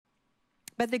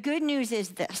But the good news is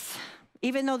this.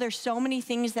 Even though there's so many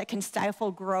things that can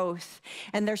stifle growth,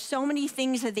 and there's so many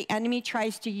things that the enemy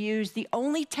tries to use, the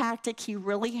only tactic he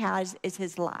really has is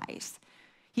his lies.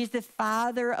 He's the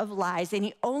father of lies, and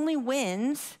he only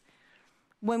wins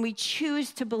when we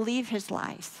choose to believe his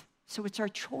lies. So it's our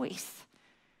choice.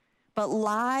 But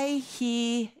lie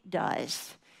he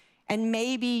does. And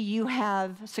maybe you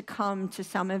have succumbed to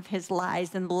some of his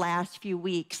lies in the last few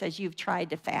weeks as you've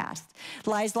tried to fast.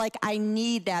 Lies like, I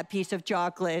need that piece of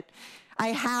chocolate. I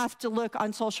have to look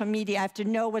on social media. I have to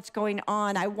know what's going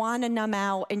on. I want to numb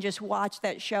out and just watch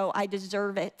that show. I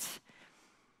deserve it.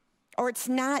 Or it's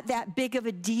not that big of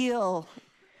a deal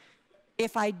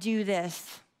if I do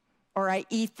this or I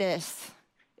eat this.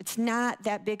 It's not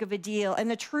that big of a deal. And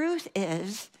the truth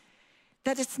is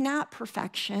that it's not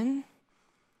perfection.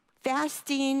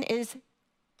 Fasting is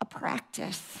a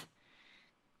practice.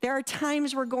 There are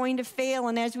times we're going to fail,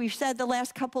 and as we've said the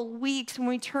last couple of weeks, when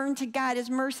we turn to God, his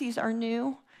mercies are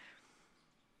new.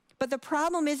 But the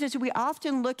problem is we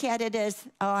often look at it as,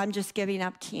 oh, I'm just giving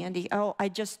up candy. Oh, I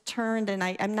just turned and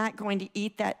I'm not going to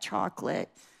eat that chocolate.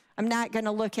 I'm not going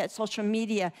to look at social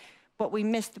media, but we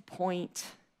miss the point.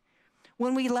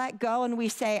 When we let go and we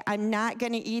say, I'm not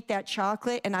going to eat that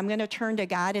chocolate and I'm going to turn to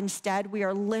God instead, we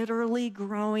are literally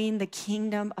growing the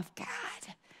kingdom of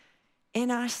God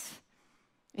in us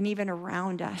and even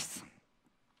around us.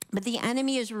 But the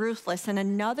enemy is ruthless, and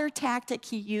another tactic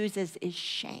he uses is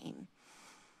shame.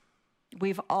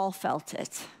 We've all felt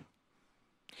it.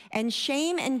 And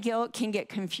shame and guilt can get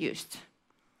confused.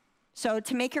 So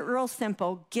to make it real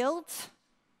simple, guilt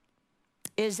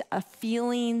is a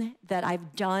feeling that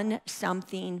I've done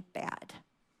something bad.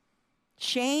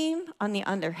 Shame, on the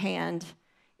other hand,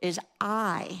 is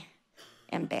I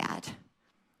am bad.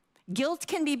 Guilt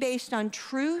can be based on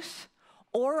truth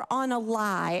or on a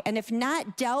lie, and if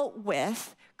not dealt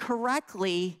with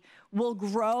correctly, will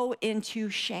grow into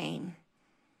shame.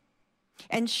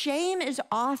 And shame is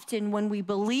often when we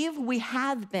believe we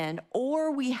have been or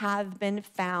we have been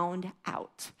found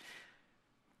out.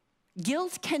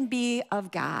 Guilt can be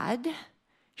of God,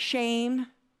 shame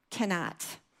cannot.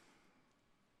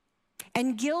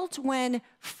 And guilt, when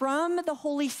from the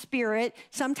Holy Spirit,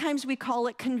 sometimes we call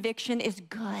it conviction, is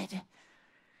good.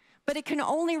 But it can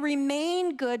only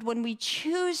remain good when we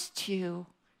choose to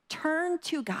turn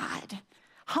to God,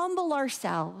 humble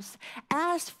ourselves,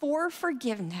 ask for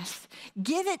forgiveness,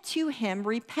 give it to him,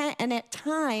 repent, and at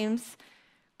times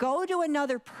go to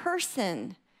another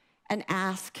person and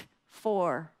ask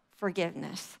for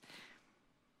forgiveness.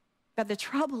 But the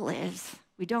trouble is,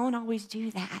 we don't always do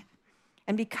that.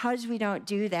 And because we don't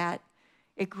do that,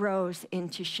 it grows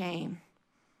into shame.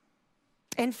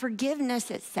 And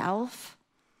forgiveness itself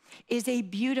is a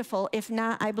beautiful, if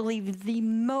not, I believe, the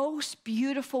most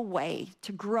beautiful way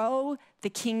to grow the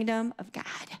kingdom of God.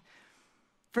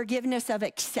 Forgiveness of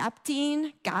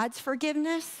accepting God's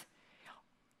forgiveness,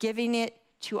 giving it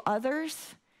to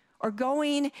others, or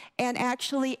going and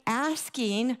actually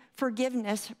asking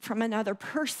forgiveness from another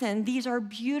person. These are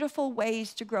beautiful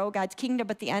ways to grow God's kingdom,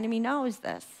 but the enemy knows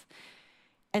this.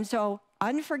 And so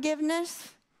unforgiveness,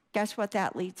 guess what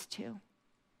that leads to?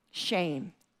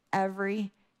 Shame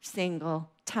every single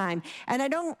time. And I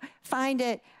don't find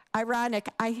it ironic.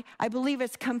 I believe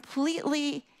it's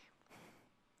completely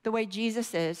the way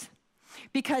Jesus is.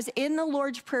 Because in the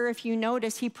Lord's Prayer, if you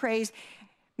notice, he prays,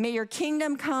 may your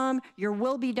kingdom come, your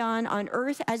will be done on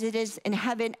earth as it is in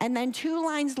heaven. And then 2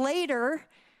 lines later,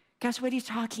 guess what he's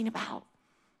talking about?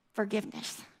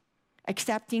 Forgiveness.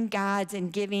 Accepting God's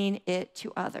and giving it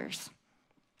to others.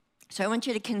 So I want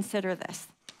you to consider this.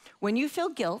 When you feel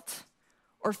guilt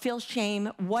or feel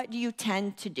shame, what do you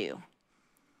tend to do?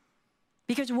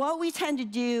 Because what we tend to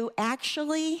do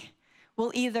actually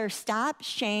will either stop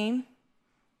shame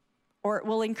or it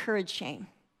will encourage shame.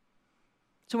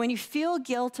 So when you feel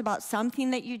guilt about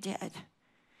something that you did,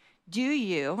 do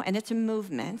you, and it's a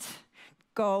movement,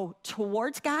 go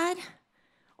towards God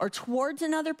or towards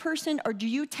another person, or do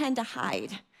you tend to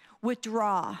hide,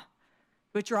 withdraw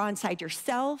inside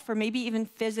yourself, or maybe even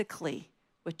physically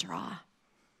withdraw?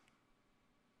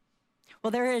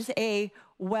 Well, there is a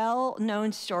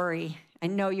well-known story I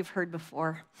know you've heard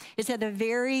before. It's at the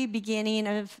very beginning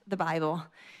of the Bible.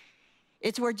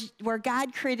 It's where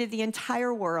God created the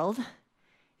entire world,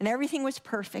 and everything was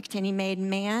perfect, and he made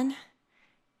man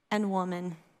and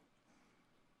woman.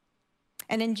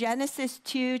 And in Genesis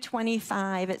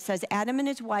 2:25, it says, Adam and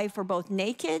his wife were both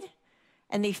naked,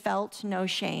 and they felt no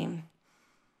shame.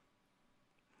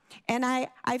 And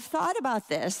I've thought about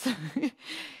this.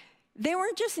 They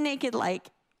weren't just naked like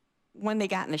when they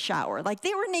got in the shower. Like,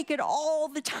 they were naked all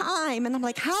the time. And I'm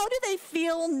like, how do they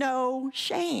feel no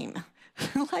shame?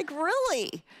 Like,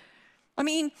 really? I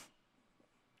mean,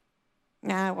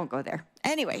 nah, I won't go there.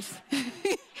 Anyways,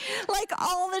 like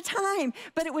all the time.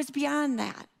 But it was beyond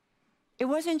that. It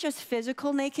wasn't just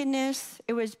physical nakedness.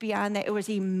 It was beyond that. It was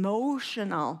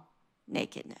emotional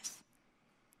nakedness.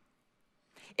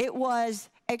 It was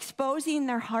exposing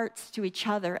their hearts to each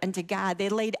other and to God. They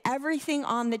laid everything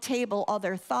on the table, all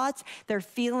their thoughts, their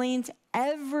feelings,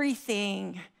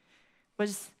 everything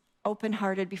was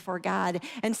open-hearted before God.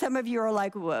 And some of you are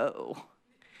like, whoa,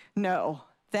 no,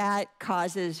 that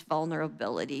causes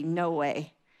vulnerability. No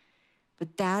way.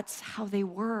 But that's how they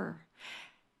were.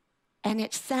 And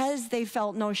it says they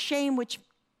felt no shame, which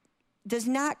does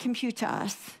not compute to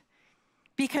us.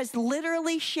 Because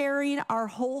literally sharing our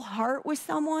whole heart with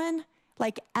someone,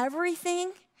 like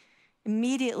everything,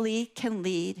 immediately can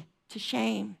lead to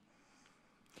shame.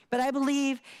 But I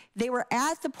believe they were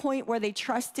at the point where they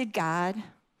trusted God,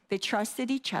 they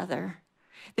trusted each other,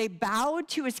 they bowed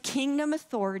to his kingdom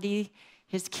authority,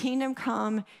 his kingdom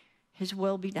come, his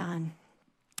will be done.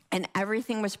 And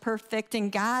everything was perfect,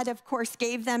 and God, of course,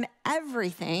 gave them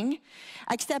everything,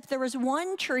 except there was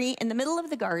one tree in the middle of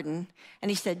the garden,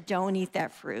 and he said, don't eat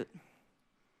that fruit.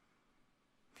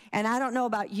 And I don't know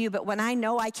about you, but when I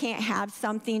know I can't have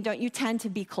something, don't you tend to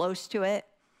be close to it?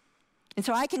 And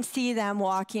so I can see them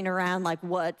walking around like,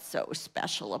 what's so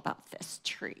special about this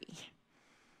tree?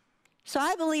 So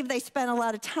I believe they spent a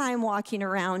lot of time walking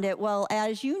around it. Well,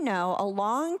 as you know,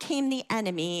 along came the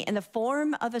enemy in the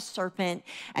form of a serpent,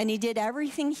 and he did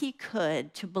everything he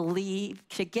could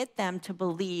to get them to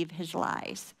believe his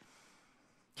lies.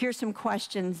 Here's some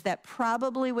questions that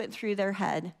probably went through their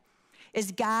head.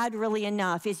 Is God really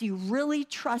enough? Is he really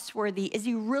trustworthy? Is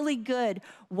he really good?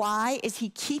 Why is he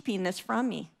keeping this from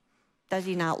me? Does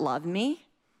he not love me?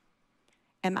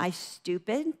 Am I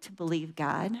stupid to believe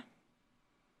God?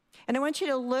 And I want you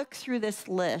to look through this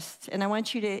list, and I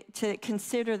want you to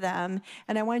consider them,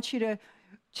 and I want you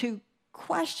to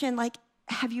question, like,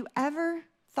 have you ever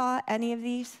thought any of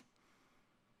these?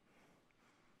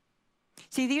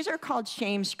 See, these are called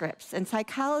shame scripts, and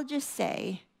psychologists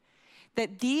say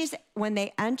that these, when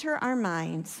they enter our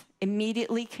minds,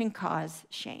 immediately can cause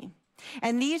shame.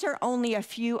 And these are only a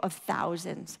few of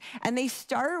thousands, and they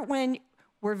start when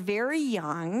we're very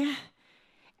young,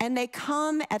 and they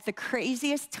come at the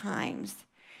craziest times,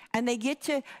 and they get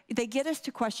us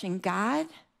to question God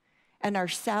and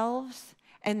ourselves,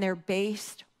 and they're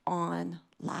based on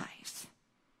lies.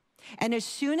 And as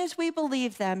soon as we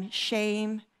believe them,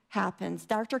 shame happens.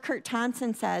 Dr. Kurt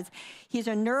Thompson says, he's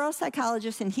a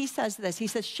neuropsychologist, and he says this. He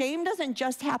says, shame doesn't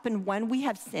just happen when we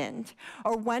have sinned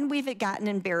or when we've gotten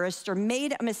embarrassed or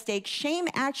made a mistake. Shame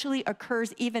actually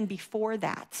occurs even before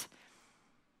that.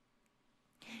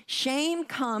 Shame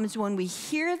comes when we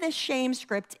hear the shame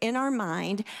script in our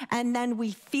mind, and then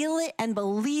we feel it and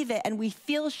believe it, and we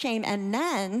feel shame, and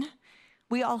then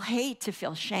we all hate to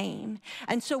feel shame.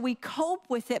 And so we cope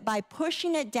with it by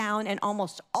pushing it down and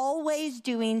almost always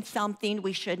doing something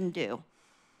we shouldn't do.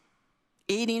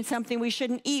 Eating something we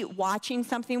shouldn't eat, watching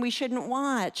something we shouldn't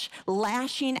watch,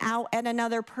 lashing out at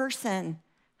another person,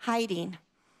 hiding.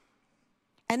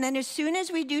 And then as soon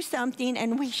as we do something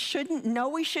and we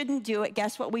shouldn't do it,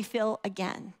 guess what we feel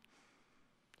again?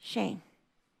 Shame.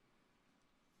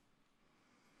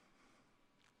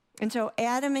 And so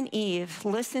Adam and Eve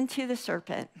listened to the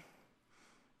serpent,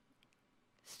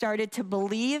 started to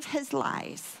believe his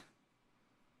lies,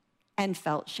 and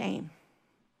felt shame.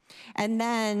 And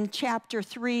then chapter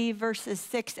 3, verses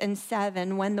 6 and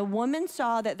 7, when the woman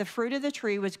saw that the fruit of the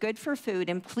tree was good for food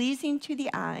and pleasing to the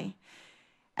eye,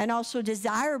 and also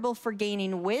desirable for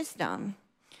gaining wisdom,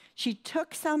 she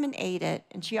took some and ate it,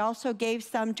 and she also gave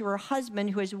some to her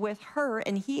husband who was with her,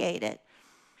 and he ate it.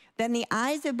 Then the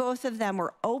eyes of both of them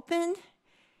were opened,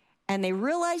 and they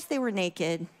realized they were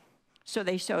naked, so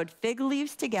they sewed fig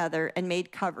leaves together and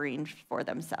made coverings for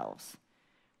themselves.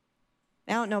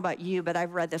 I don't know about you, but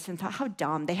I've read this and thought, how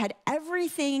dumb. They had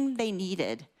everything they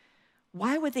needed.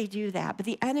 Why would they do that? But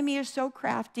the enemy is so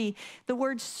crafty. The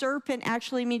word serpent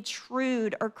actually means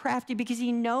shrewd or crafty because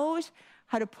he knows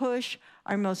how to push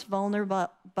our most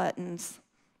vulnerable buttons.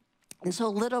 And so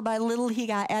little by little, he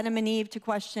got Adam and Eve to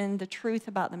question the truth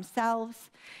about themselves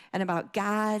and about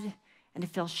God and to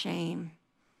feel shame.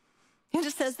 It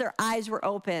just says their eyes were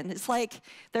open. It's like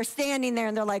they're standing there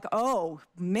and they're like, oh,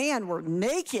 man, we're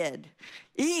naked.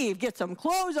 Eve, get some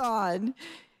clothes on.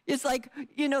 It's like,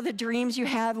 you know, the dreams you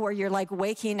have where you're like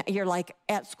waking, you're like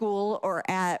at school or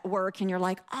at work and you're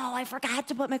like, oh, I forgot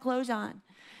to put my clothes on.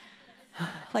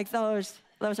 Like those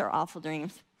are awful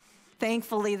dreams.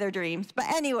 Thankfully, they're dreams. But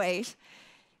anyways,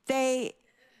 it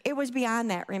was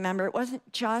beyond that, remember? It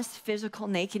wasn't just physical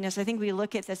nakedness. I think we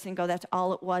look at this and go, that's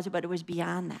all it was, but it was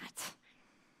beyond that.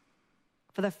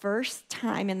 For the first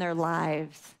time in their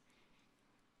lives,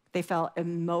 they felt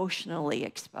emotionally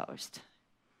exposed.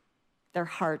 Their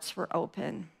hearts were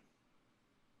open.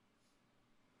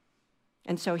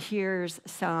 And so here's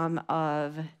some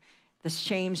of the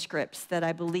shame scripts that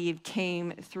I believe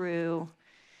came through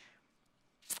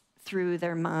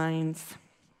their minds.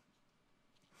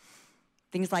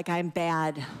 Things like, I'm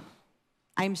bad,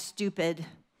 I'm stupid,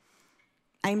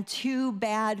 I'm too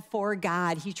bad for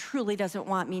God. He truly doesn't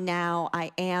want me now.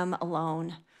 I am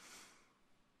alone.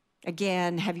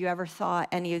 Again, have you ever thought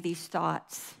any of these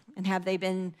thoughts? And have they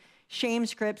been shame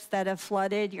scripts that have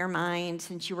flooded your mind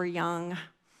since you were young?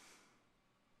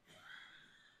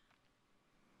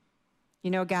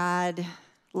 You know, God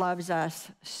loves us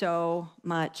so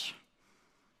much.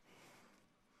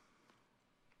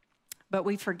 But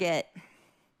we forget.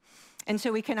 And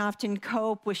so we can often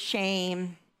cope with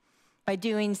shame by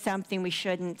doing something we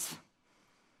shouldn't.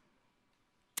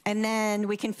 And then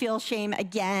we can feel shame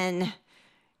again.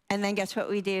 And then guess what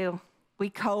we do? We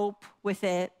cope with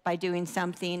it by doing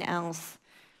something else.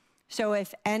 So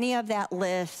if any of that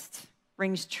list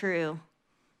rings true,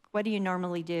 what do you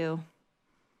normally do?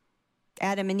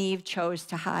 Adam and Eve chose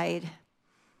to hide.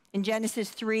 In Genesis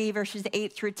 3, verses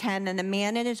 8 through 10, and the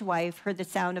man and his wife heard the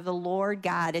sound of the Lord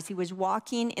God as he was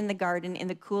walking in the garden in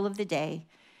the cool of the day.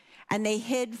 And they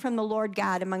hid from the Lord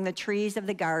God among the trees of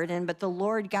the garden. But the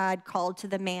Lord God called to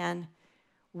the man,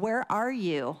 "Where are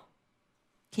you?"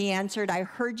 He answered, "I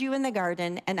heard you in the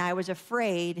garden, and I was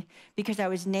afraid because I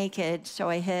was naked, so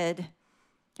I hid."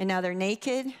 And now they're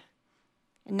naked,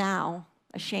 and now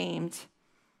ashamed.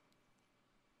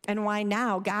 And why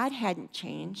now? God hadn't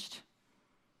changed.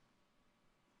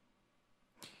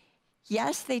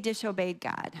 Yes, they disobeyed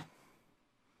God.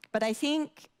 But I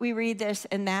think we read this,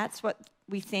 and that's what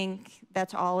we think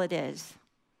that's all it is.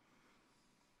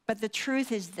 But the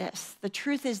truth is this. The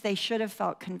truth is they should have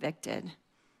felt convicted.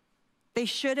 They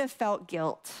should have felt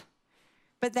guilt.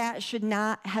 But that should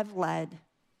not have led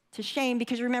to shame,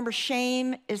 because remember,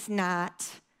 shame is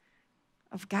not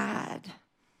of God.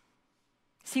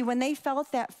 See, when they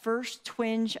felt that first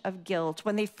twinge of guilt,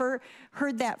 when they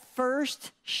heard that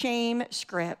first shame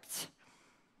script,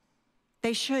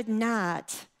 they should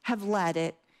not have let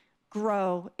it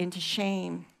grow into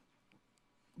shame.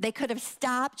 They could have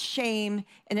stopped shame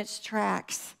in its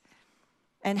tracks.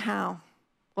 And how?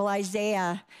 Well,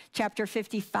 Isaiah chapter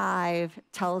 55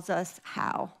 tells us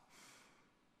how.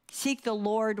 Seek the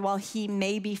Lord while he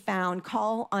may be found.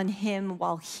 Call on him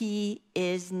while he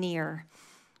is near.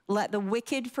 Let the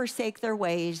wicked forsake their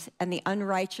ways and the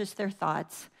unrighteous their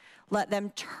thoughts. Let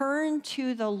them turn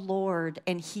to the Lord,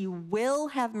 and he will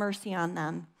have mercy on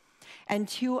them, and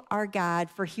to our God,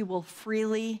 for he will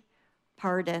freely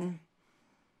pardon.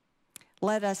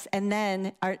 Let us, and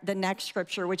then the next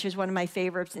scripture, which is one of my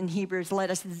favorites in Hebrews, let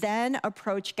us then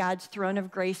approach God's throne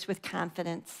of grace with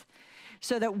confidence,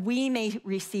 so that we may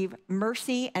receive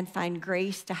mercy and find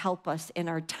grace to help us in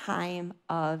our time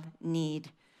of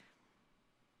need.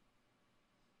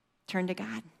 Turn to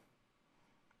God.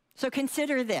 So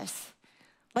consider this.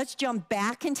 Let's jump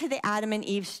back into the Adam and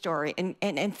Eve story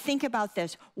and think about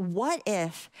this. What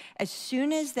if, as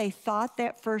soon as they thought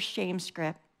that first shame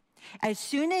script, as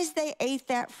soon as they ate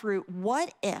that fruit,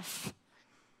 what if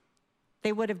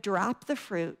they would have dropped the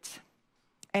fruit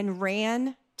and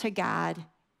ran to God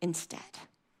instead?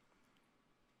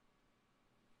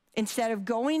 Instead of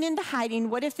going into hiding,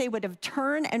 what if they would have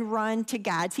turned and run to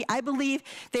God? See, I believe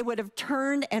they would have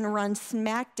turned and run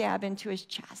smack dab into his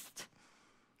chest,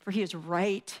 for he is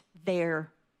right there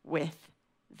with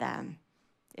them,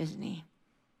 isn't he?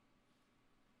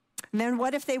 And then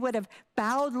what if they would have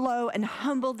bowed low and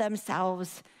humbled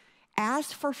themselves,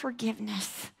 asked for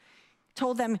forgiveness,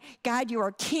 told them, God, you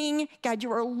are King, God,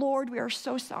 you are Lord, we are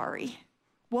so sorry.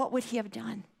 What would he have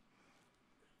done?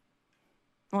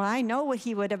 Well, I know what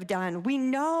he would have done. We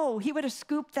know he would have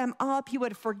scooped them up, he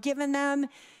would have forgiven them,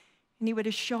 and he would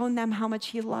have shown them how much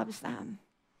he loves them.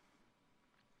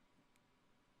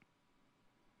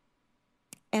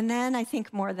 And then I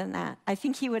think more than that. I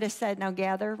think he would have said, now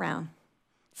gather around.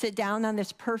 Sit down on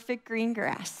this perfect green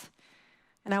grass,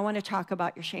 and I want to talk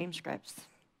about your shame scripts.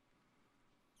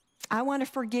 I want to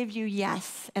forgive you,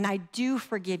 yes, and I do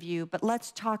forgive you, but let's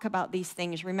talk about these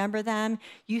things. Remember them?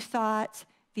 You thought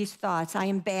these thoughts. I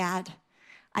am bad.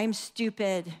 I'm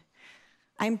stupid.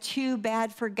 I'm too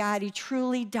bad for God. He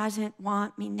truly doesn't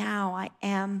want me now. I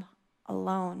am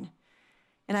alone.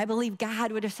 And I believe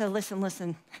God would have said,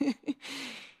 listen.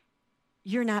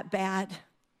 You're not bad.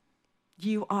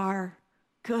 You are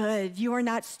good. You are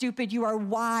not stupid. You are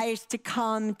wise to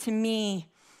come to me.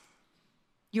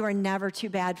 You are never too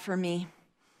bad for me.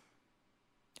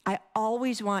 I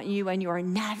always want you, and you are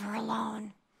never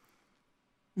alone.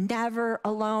 Never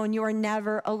alone. You are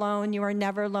never alone. You are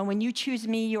never alone. When you choose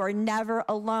me, you are never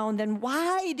alone. Then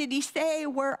why did he say,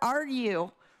 where are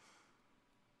you?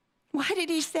 Why did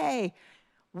he say,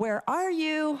 where are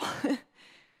you?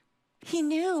 He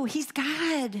knew. He's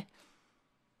God.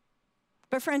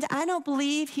 But friends, I don't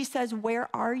believe he says, where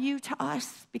are you to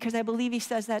us? Because I believe he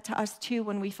says that to us too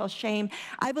when we feel shame.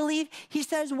 I believe he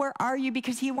says, where are you?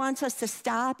 Because he wants us to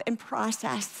stop and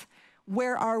process.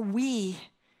 Where are we?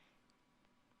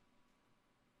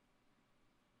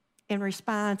 In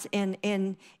response,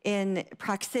 in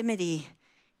proximity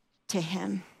to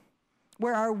him.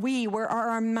 Where are we? Where are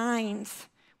our minds?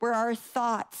 Where are our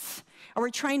thoughts? Are we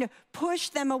trying to push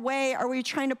them away? Are we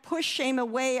trying to push shame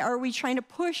away? Are we trying to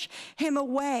push him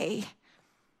away?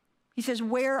 He says,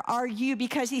 where are you?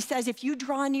 Because he says, if you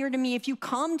draw near to me, if you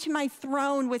come to my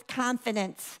throne with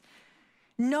confidence,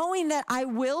 knowing that I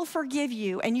will forgive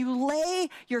you, and you lay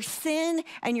your sin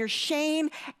and your shame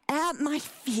at my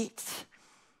feet,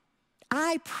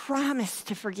 I promise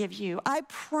to forgive you. I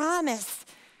promise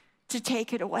to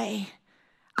take it away.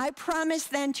 I promise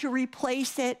then to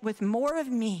replace it with more of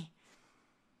me,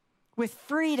 with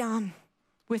freedom,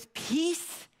 with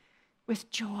peace, with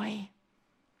joy.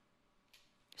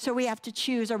 So we have to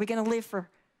choose, are we going to live for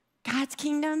God's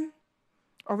kingdom,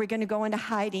 or are we going to go into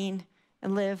hiding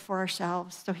and live for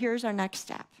ourselves? So here's our next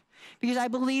step. Because I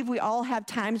believe we all have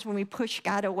times when we push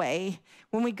God away,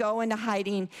 when we go into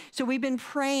hiding. So we've been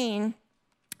praying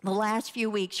the last few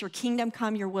weeks, your kingdom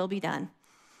come, your will be done.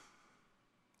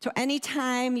 So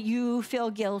anytime you feel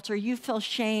guilt or you feel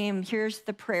shame, here's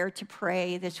the prayer to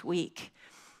pray this week.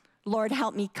 Lord,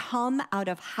 help me come out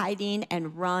of hiding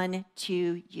and run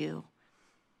to you.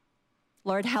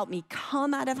 Lord, help me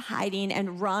come out of hiding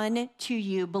and run to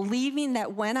you, believing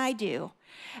that when I do,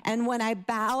 and when I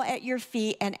bow at your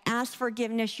feet and ask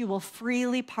forgiveness, you will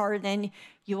freely pardon.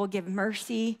 You will give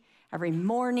mercy every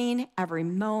morning, every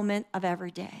moment of every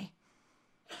day.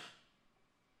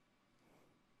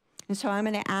 And so I'm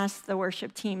going to ask the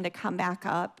worship team to come back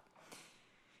up.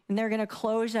 And they're going to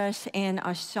close us in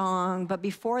a song. But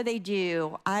before they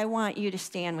do, I want you to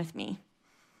stand with me.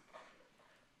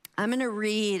 I'm going to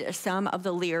read some of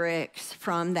the lyrics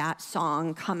from that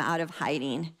song, Come Out of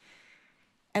Hiding.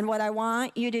 And what I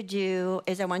want you to do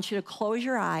is I want you to close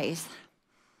your eyes.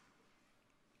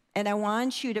 And I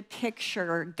want you to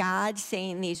picture God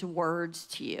saying these words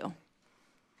to you.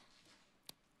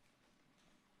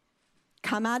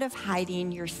 Come out of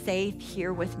hiding, you're safe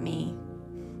here with me.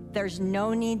 There's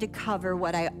no need to cover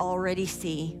what I already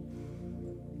see.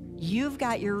 You've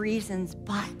got your reasons,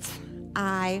 but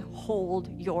I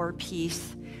hold your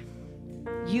peace.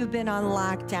 You've been on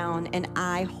lockdown, and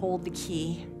I hold the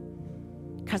key.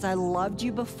 Because I loved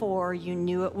you before you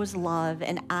knew it was love,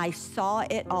 and I saw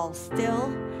it all.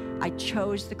 Still, I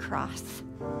chose the cross.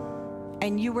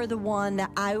 And you were the one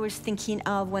that I was thinking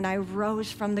of when I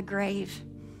rose from the grave.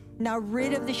 Now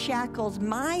rid of the shackles,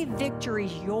 my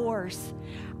victory's yours.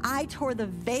 I tore the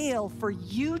veil for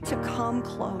you to come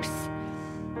close.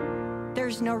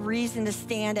 There's no reason to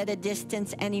stand at a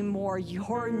distance anymore.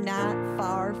 You're not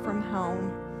far from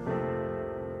home.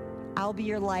 I'll be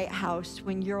your lighthouse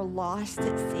when you're lost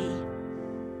at sea,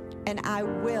 and I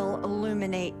will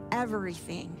illuminate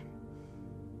everything.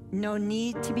 No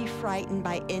need to be frightened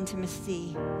by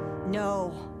intimacy.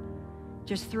 No,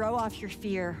 just throw off your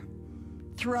fear.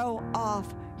 Throw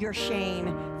off your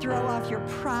shame. Throw off your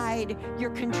pride,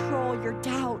 your control, your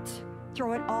doubt.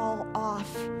 Throw it all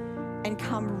off and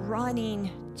come running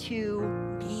to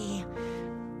me.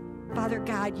 Father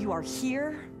God, you are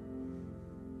here.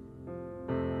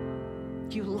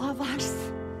 You love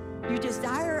us. You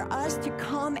desire us to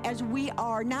come as we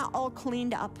are, not all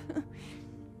cleaned up.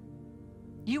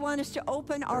 You want us to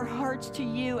open our hearts to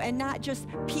you, and not just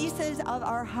pieces of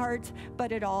our hearts,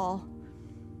 but it all.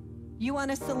 You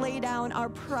want us to lay down our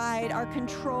pride, our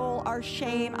control, our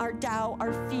shame, our doubt,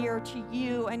 our fear to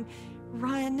you, and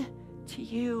run to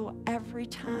you every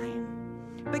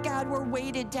time. But God, we're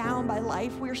weighted down by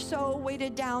life. We're so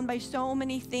weighted down by so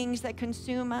many things that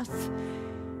consume us,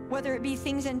 whether it be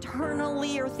things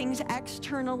internally or things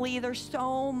externally. There's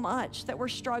so much that we're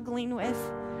struggling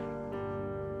with.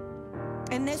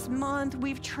 And this month,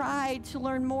 we've tried to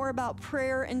learn more about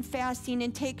prayer and fasting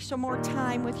and take some more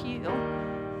time with you.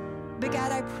 But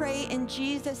God, I pray in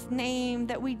Jesus' name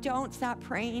that we don't stop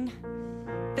praying,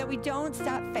 that we don't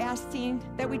stop fasting,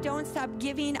 that we don't stop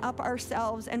giving up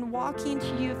ourselves and walking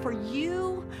to you, for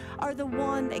you are the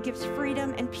one that gives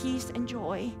freedom and peace and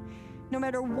joy, no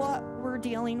matter what we're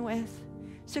dealing with.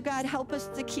 So God, help us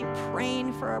to keep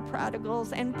praying for our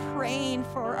prodigals and praying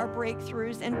for our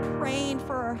breakthroughs and praying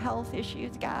for our health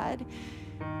issues, God.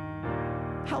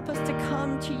 Help us to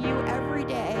come to you every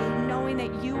day knowing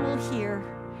that you will hear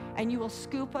and you will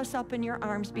scoop us up in your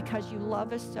arms because you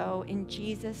love us so. In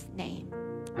Jesus' name,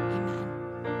 amen.